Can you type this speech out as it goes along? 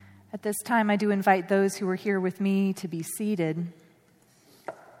At this time, I do invite those who are here with me to be seated.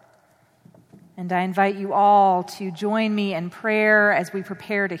 And I invite you all to join me in prayer as we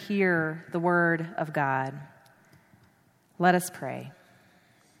prepare to hear the word of God. Let us pray.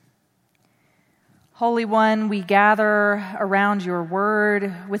 Holy One, we gather around your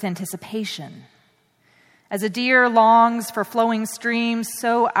word with anticipation. As a deer longs for flowing streams,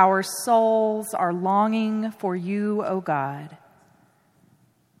 so our souls are longing for you, O God.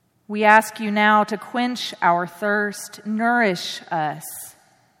 We ask you now to quench our thirst, nourish us.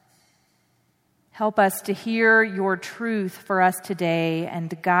 Help us to hear your truth for us today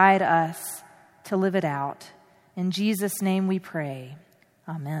and guide us to live it out. In Jesus' name we pray.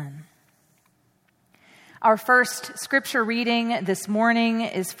 Amen. Our first scripture reading this morning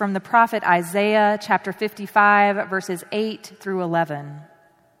is from the prophet Isaiah, chapter 55, verses 8 through 11.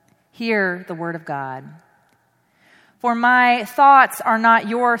 Hear the word of God. For my thoughts are not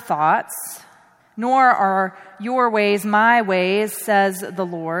your thoughts, nor are your ways my ways, says the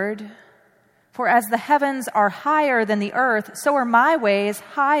Lord. For as the heavens are higher than the earth, so are my ways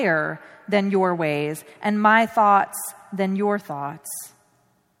higher than your ways, and my thoughts than your thoughts.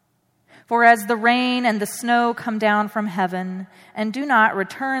 For as the rain and the snow come down from heaven, and do not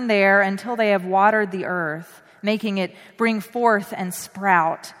return there until they have watered the earth, making it bring forth and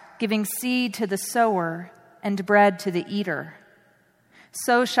sprout, giving seed to the sower, and bread to the eater.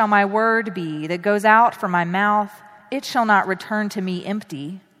 So shall my word be that goes out from my mouth. It shall not return to me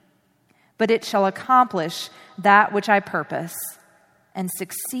empty, but it shall accomplish that which I purpose and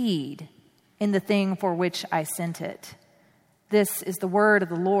succeed in the thing for which I sent it. This is the word of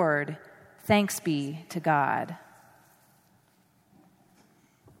the Lord. Thanks be to God.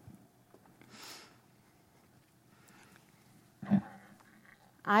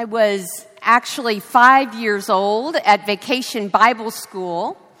 I was actually 5 years old at Vacation Bible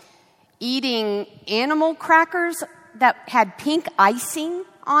School eating animal crackers that had pink icing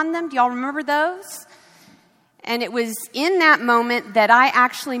on them. Do y'all remember those? And it was in that moment that I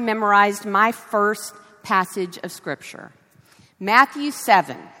actually memorized my first passage of Scripture. Matthew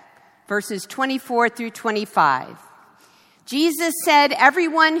 7, verses 24 through 25. Jesus said,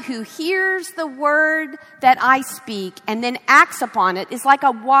 "Everyone who hears the word that I speak and then acts upon it is like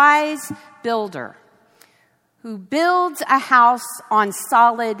a wise builder who builds a house on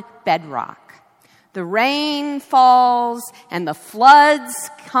solid bedrock. The rain falls and the floods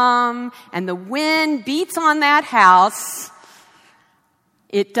come and the wind beats on that house.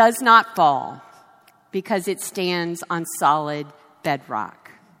 It does not fall because it stands on solid bedrock."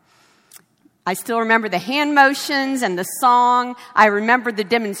 I still remember the hand motions and the song. I remember the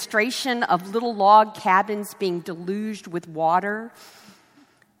demonstration of little log cabins being deluged with water.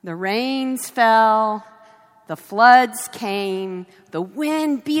 The rains fell, the floods came, the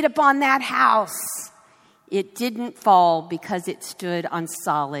wind beat upon that house. It didn't fall because it stood on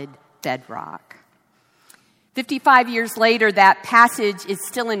solid bedrock. 55 years later, that passage is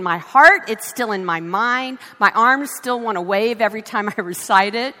still in my heart. It's still in my mind. My arms still want to wave every time I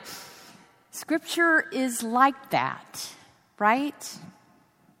recite it. Scripture is like that, right?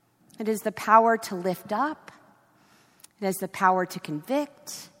 It has the power to lift up. It has the power to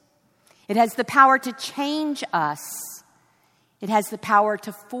convict. It has the power to change us. It has the power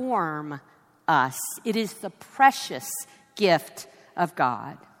to form us. It is the precious gift of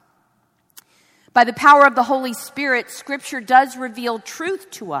God. By the power of the Holy Spirit, Scripture does reveal truth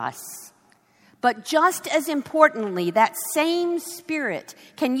to us. But just as importantly, that same Spirit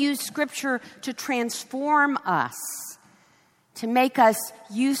can use Scripture to transform us, to make us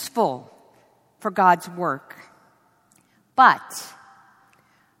useful for God's work. But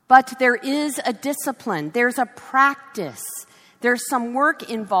there is a discipline, there's a practice, there's some work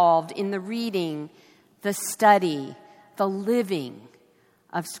involved in the reading, the study, the living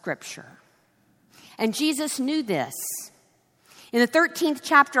of Scripture. And Jesus knew this. In the 13th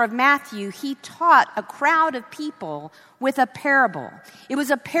chapter of Matthew, he taught a crowd of people with a parable. It was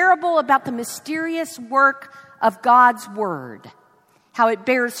a parable about the mysterious work of God's word, how it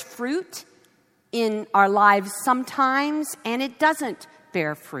bears fruit in our lives sometimes, and it doesn't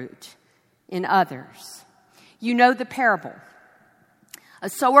bear fruit in others. You know the parable. A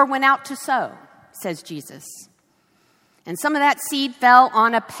sower went out to sow, says Jesus. And some of that seed fell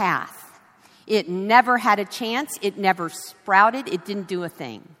on a path. It never had a chance. It never sprouted. It didn't do a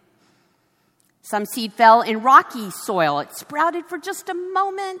thing. Some seed fell in rocky soil. It sprouted for just a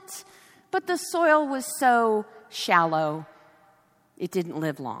moment, but the soil was so shallow, it didn't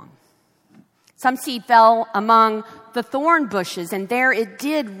live long. Some seed fell among the thorn bushes, and there it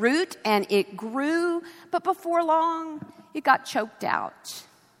did root, and it grew, but before long, it got choked out.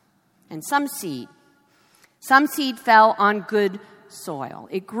 and some seed. Some seed fell on good soil.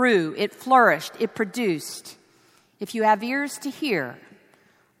 It grew, it flourished, it produced. If you have ears to hear,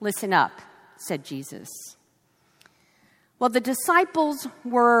 listen up, said Jesus. Well, the disciples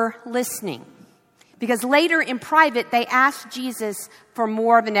were listening because later in private they asked Jesus for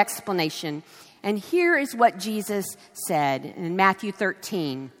more of an explanation. And here is what Jesus said in Matthew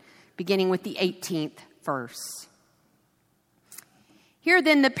 13, beginning with the 18th verse. Hear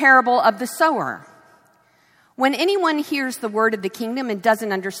then the parable of the sower. When anyone hears the word of the kingdom and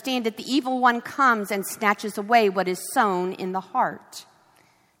doesn't understand it, the evil one comes and snatches away what is sown in the heart.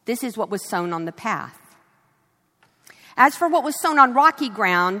 This is what was sown on the path. As for what was sown on rocky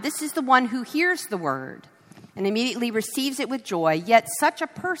ground, this is the one who hears the word and immediately receives it with joy, yet such a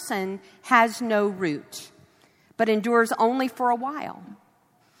person has no root, but endures only for a while.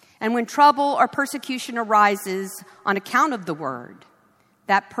 And when trouble or persecution arises on account of the word,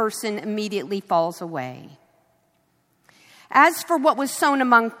 that person immediately falls away. As for what was sown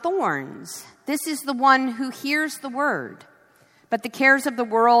among thorns, this is the one who hears the word, but the cares of the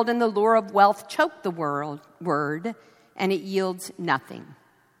world and the lure of wealth choke the word, and it yields nothing.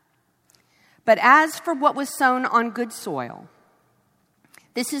 But as for what was sown on good soil,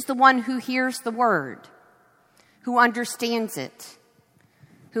 this is the one who hears the word, who understands it,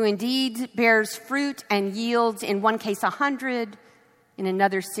 who indeed bears fruit and yields in one case 100, in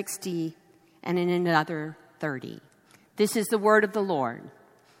another 60, and in another 30. This is the word of the Lord.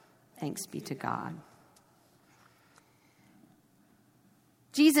 Thanks be to God.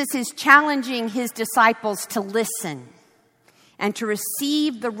 Jesus is challenging his disciples to listen and to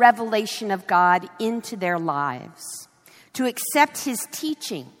receive the revelation of God into their lives, to accept his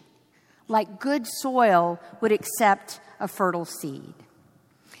teaching like good soil would accept a fertile seed.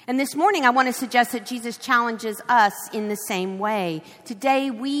 And this morning, I want to suggest that Jesus challenges us in the same way.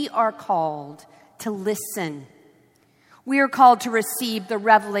 Today, we are called to listen. We are called to receive the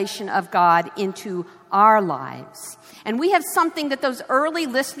revelation of God into our lives. And we have something that those early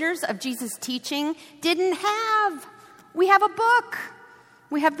listeners of Jesus' teaching didn't have. We have a book.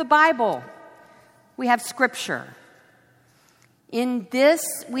 We have the Bible. We have Scripture. In this,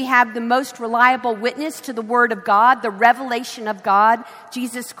 we have the most reliable witness to the Word of God, the revelation of God,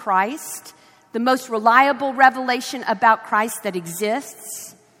 Jesus Christ, the most reliable revelation about Christ that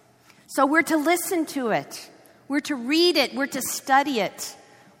exists. So we're to listen to it. We're to read it. We're to study it.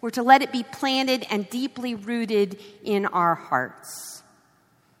 We're to let it be planted and deeply rooted in our hearts.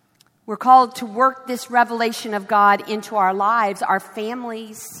 We're called to work this revelation of God into our lives, our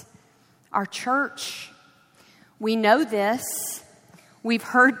families, our church. We know this. We've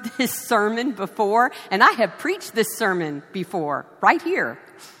heard this sermon before, and I have preached this sermon before, right here.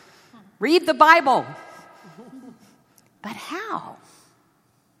 Read the Bible. But how?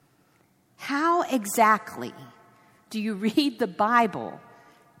 How exactly do you read the Bible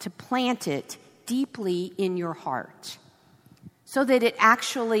to plant it deeply in your heart so that it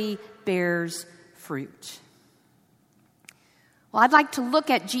actually bears fruit? Well, I'd like to look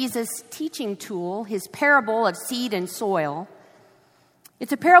at Jesus' teaching tool, his parable of seed and soil.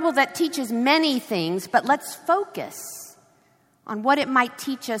 It's a parable that teaches many things, but let's focus on what it might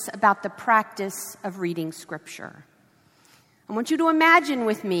teach us about the practice of reading Scripture. I want you to imagine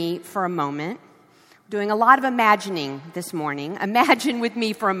with me for a moment. We're doing a lot of imagining this morning. Imagine with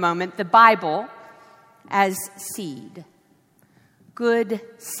me for a moment the Bible as seed. Good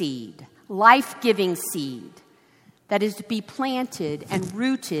seed, life-giving seed that is to be planted and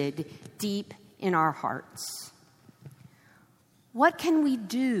rooted deep in our hearts. What can we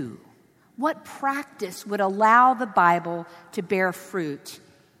do? What practice would allow the Bible to bear fruit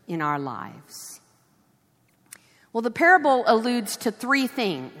in our lives? Well, the parable alludes to three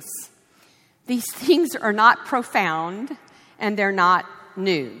things. These things are not profound and they're not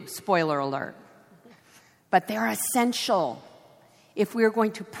new, spoiler alert. But they're essential if we're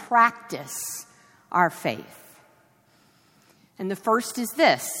going to practice our faith. And the first is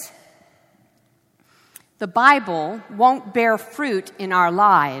this: the Bible won't bear fruit in our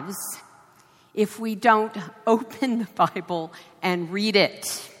lives if we don't open the Bible and read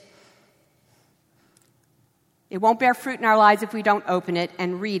it. It won't bear fruit in our lives if we don't open it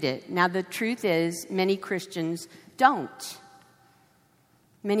and read it. Now, the truth is, many Christians don't.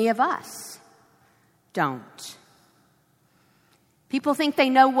 Many of us don't. People think they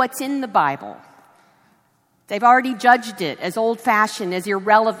know what's in the Bible. They've already judged it as old-fashioned, as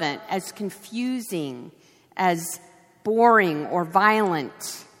irrelevant, as confusing, as boring or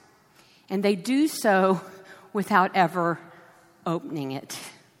violent. And they do so without ever opening it.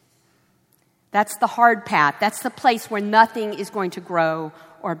 That's the hard path. That's the place where nothing is going to grow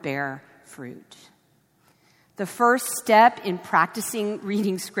or bear fruit. The first step in practicing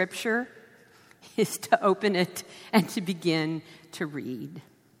reading Scripture is to open it and to begin to read.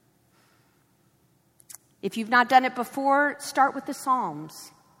 If you've not done it before, start with the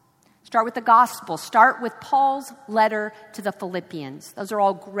Psalms. Start with the Gospel. Start with Paul's letter to the Philippians. Those are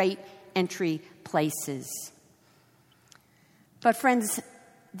all great entry places. But friends,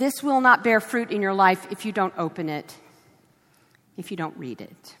 this will not bear fruit in your life if you don't open it, if you don't read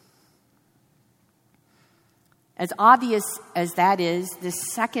it. As obvious as that is, the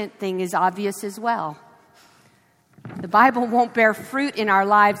second thing is obvious as well. The Bible won't bear fruit in our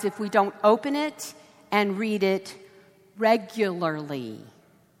lives if we don't open it and read it regularly.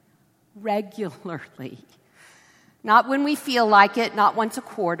 Regularly. Not when we feel like it, not once a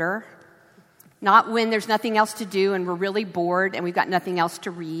quarter, not when there's nothing else to do and we're really bored and we've got nothing else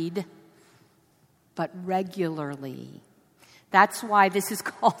to read, but regularly. That's why this is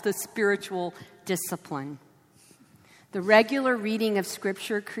called a spiritual discipline. The regular reading of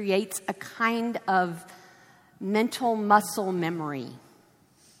Scripture creates a kind of mental muscle memory.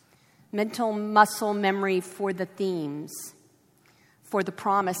 Mental muscle memory for the themes, for the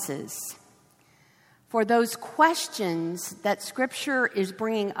promises, for those questions that Scripture is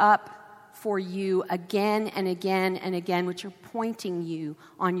bringing up for you again and again and again, which are pointing you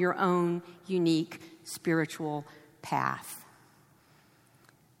on your own unique spiritual path.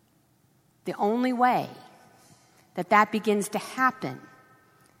 The only way that begins to happen,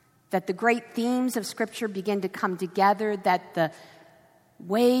 that the great themes of Scripture begin to come together, that the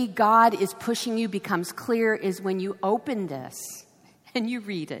way God is pushing you becomes clear, is when you open this and you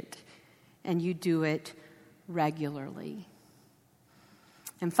read it and you do it regularly.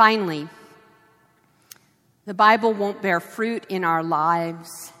 And finally, the Bible won't bear fruit in our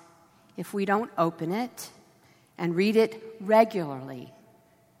lives if we don't open it and read it regularly,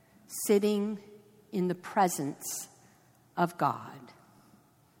 sitting in the presence of God.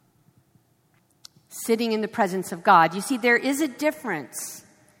 Sitting in the presence of God. You see, there is a difference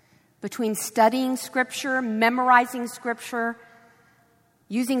between studying Scripture, memorizing Scripture,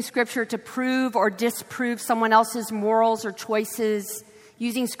 using Scripture to prove or disprove someone else's morals or choices,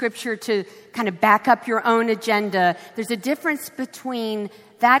 using Scripture to kind of back up your own agenda. There's a difference between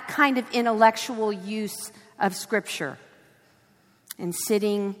that kind of intellectual use of Scripture and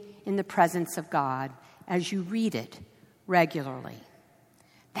sitting in the presence of God as you read it regularly.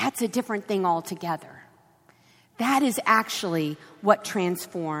 That's a different thing altogether. That is actually what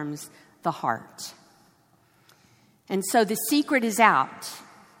transforms the heart. And so the secret is out.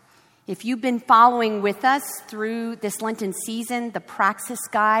 If you've been following with us through this Lenten season, the Praxis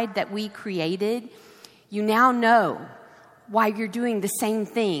Guide that we created, you now know why you're doing the same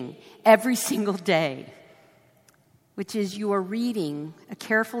thing every single day, which is you are reading a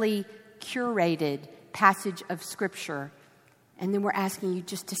carefully curated passage of Scripture, and then we're asking you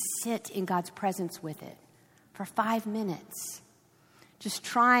just to sit in God's presence with it for 5 minutes, just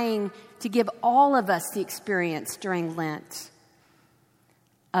trying to give all of us the experience during Lent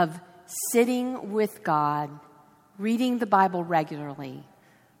of sitting with God, reading the Bible regularly,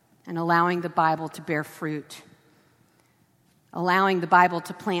 and allowing the Bible to bear fruit, allowing the Bible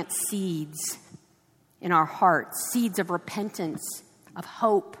to plant seeds in our hearts, seeds of repentance, of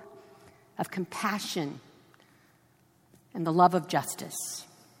hope, of compassion, and the love of justice.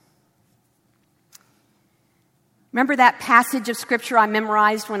 Remember that passage of Scripture I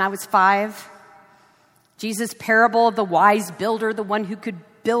memorized when I was 5? Jesus' parable of the wise builder, the one who could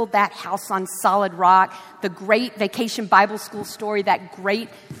build that house on solid rock, the great Vacation Bible School story, that great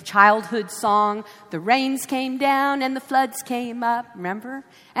childhood song, the rains came down and the floods came up, remember?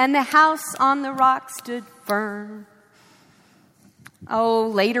 And the house on the rock stood firm. Oh,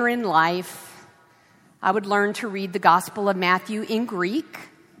 later in life, I would learn to read the Gospel of Matthew in Greek.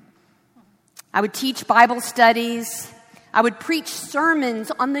 I would teach Bible studies. I would preach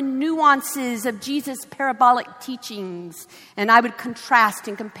sermons on the nuances of Jesus' parabolic teachings, and I would contrast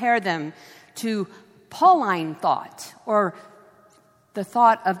and compare them to Pauline thought or the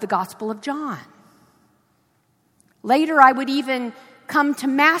thought of the Gospel of John. Later, I would even come to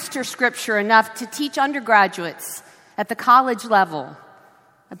master Scripture enough to teach undergraduates at the college level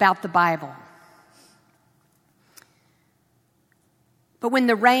about the Bible. But when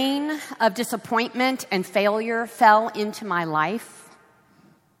the rain of disappointment and failure fell into my life,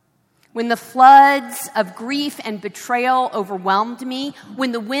 when the floods of grief and betrayal overwhelmed me,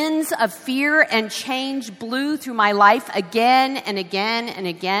 when the winds of fear and change blew through my life again and again and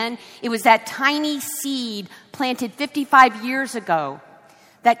again, it was that tiny seed planted 55 years ago,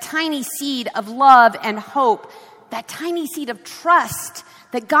 that tiny seed of love and hope, that tiny seed of trust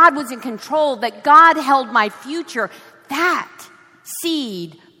that God was in control, that God held my future. That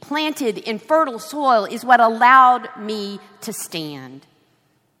seed planted in fertile soil is what allowed me to stand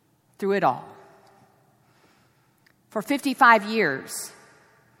through it all. For 55 years,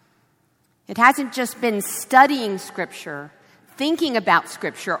 it hasn't just been studying Scripture, thinking about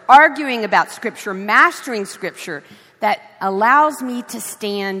Scripture, arguing about Scripture, mastering Scripture that allows me to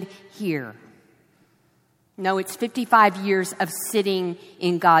stand here. No, it's 55 years of sitting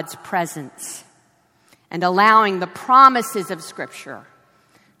in God's presence and allowing the promises of Scripture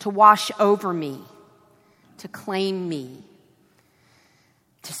to wash over me, to claim me,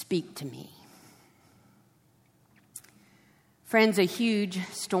 to speak to me. Friends, a huge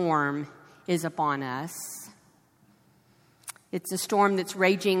storm is upon us. It's a storm that's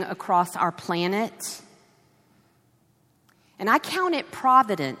raging across our planet. And I count it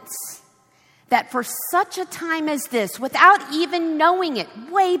providence that for such a time as this, without even knowing it,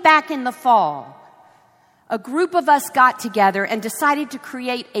 way back in the fall, a group of us got together and decided to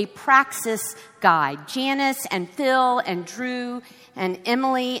create a praxis guide. Janice and Phil and Drew and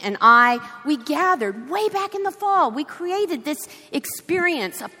Emily and I, we gathered way back in the fall. We created this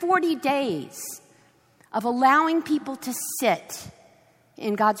experience of 40 days of allowing people to sit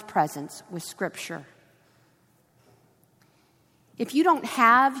in God's presence with Scripture. If you don't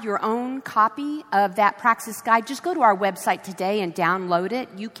have your own copy of that praxis guide, just go to our website today and download it.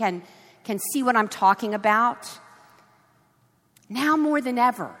 You can see what I'm talking about. Now more than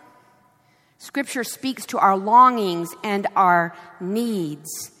ever, Scripture speaks to our longings and our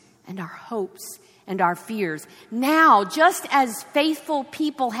needs and our hopes and our fears. Now, just as faithful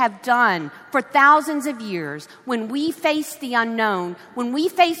people have done for thousands of years, when we face the unknown, when we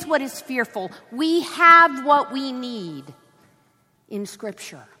face what is fearful, we have what we need in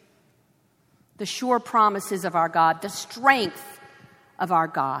Scripture. The sure promises of our God, the strength of our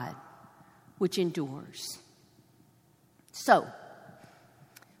God, which endures. So,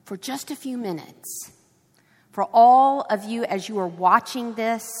 for just a few minutes, for all of you as you are watching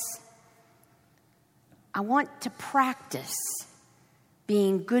this, I want to practice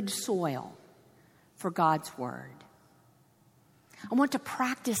being good soil for God's Word. I want to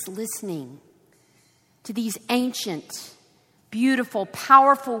practice listening to these ancient, beautiful,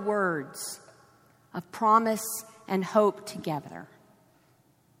 powerful words of promise and hope together.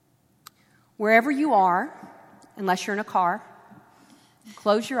 Wherever you are, unless you're in a car,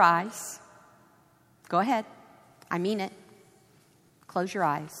 close your eyes. Go ahead. I mean it. Close your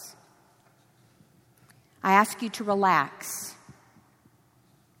eyes. I ask you to relax.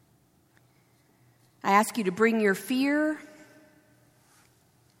 I ask you to bring your fear,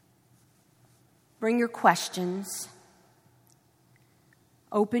 bring your questions,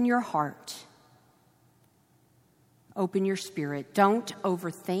 open your heart, open your spirit. Don't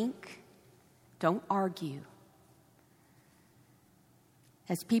overthink. Don't argue.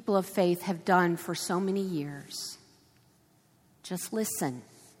 As people of faith have done for so many years, just listen.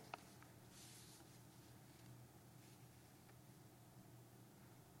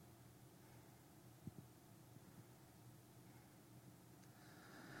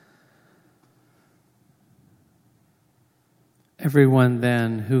 Everyone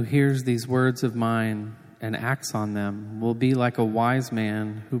then who hears these words of mine and acts on them will be like a wise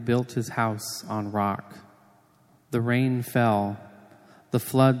man who built his house on rock. The rain fell, the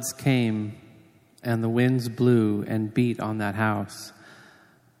floods came, and the winds blew and beat on that house.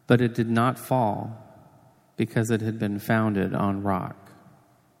 But it did not fall because it had been founded on rock.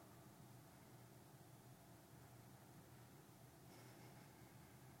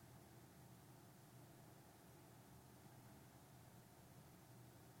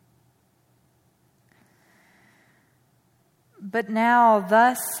 But now,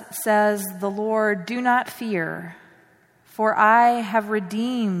 thus says the Lord, do not fear, for I have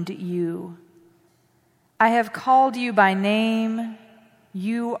redeemed you. I have called you by name,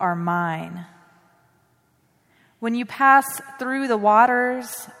 you are mine. When you pass through the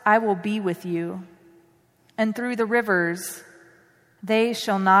waters, I will be with you, and through the rivers, they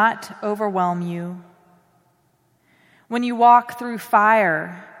shall not overwhelm you. When you walk through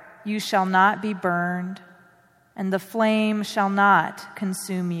fire, you shall not be burned, and the flame shall not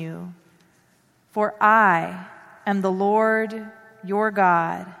consume you. For I am the Lord your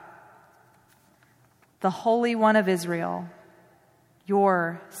God, the Holy One of Israel,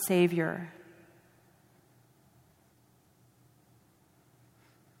 your Savior.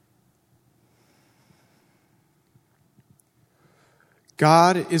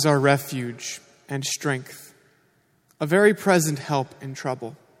 God is our refuge and strength, a very present help in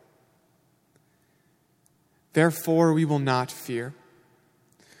trouble. Therefore we will not fear,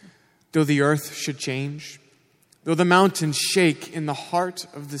 Though the earth should change, though the mountains shake in the heart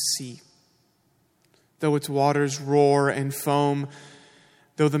of the sea, though its waters roar and foam,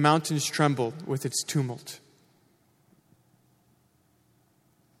 though the mountains tremble with its tumult.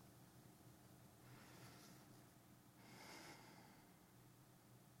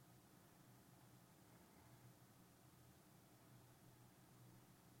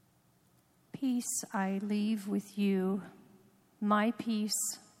 Peace I leave with you, my peace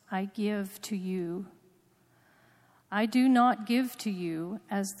I give to you. I do not give to you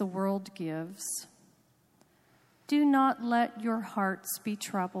as the world gives. Do not let your hearts be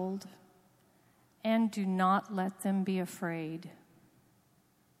troubled, and do not let them be afraid.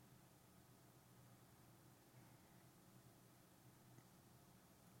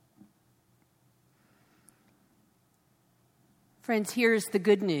 Friends, here's the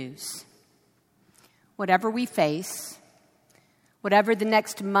good news. Whatever we face, whatever the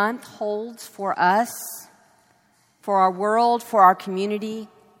next month holds for us, for our world, for our community,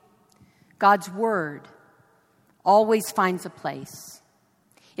 God's word always finds a place.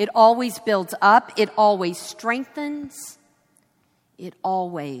 It always builds up. It always strengthens. It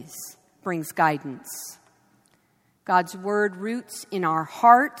always brings guidance. God's word roots in our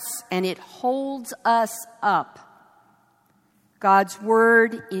hearts, and it holds us up. God's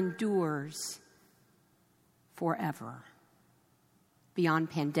word endures forever.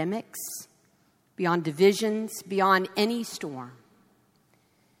 Beyond pandemics, beyond divisions, beyond any storm.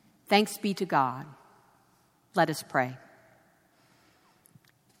 Thanks be to God. Let us pray.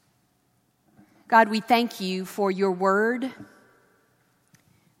 God, we thank you for your word.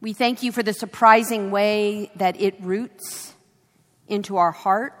 We thank you for the surprising way that it roots into our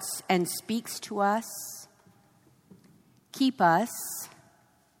hearts and speaks to us. Keep us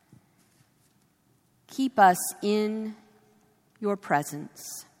in your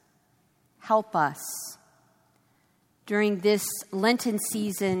presence. Help us during this Lenten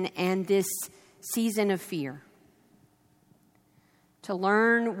season and this season of fear to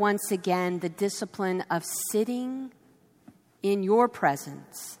learn once again the discipline of sitting in your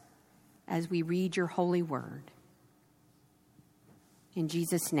presence as we read your holy word. In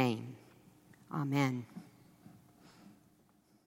Jesus' name, amen.